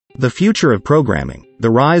The future of programming,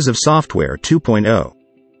 the rise of Software 2.0.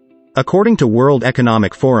 According to World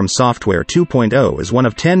Economic Forum, Software 2.0 is one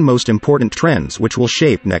of 10 most important trends which will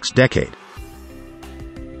shape next decade.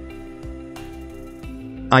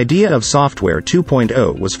 Idea of Software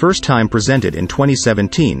 2.0 was first time presented in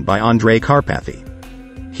 2017 by Andrej Karpathy.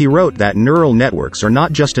 He wrote that neural networks are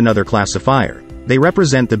not just another classifier, they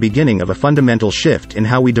represent the beginning of a fundamental shift in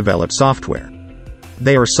how we develop software.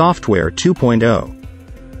 They are Software 2.0.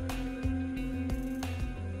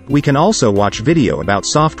 We can also watch video about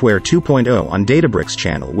Software 2.0 on Databricks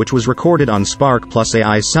channel, which was recorded on Spark Plus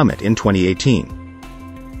AI Summit in 2018.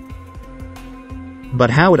 But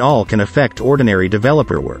how it all can affect ordinary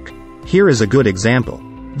developer work. Here is a good example.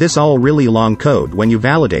 This all really long code, when you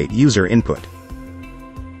validate user input,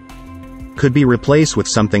 could be replaced with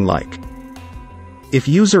something like, if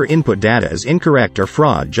user input data is incorrect or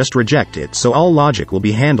fraud, just reject it, so all logic will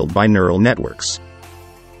be handled by neural networks.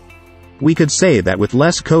 We could say that with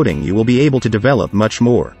less coding you will be able to develop much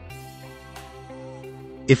more.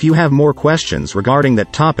 If you have more questions regarding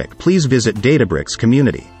that topic, please visit Databricks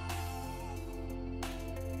community.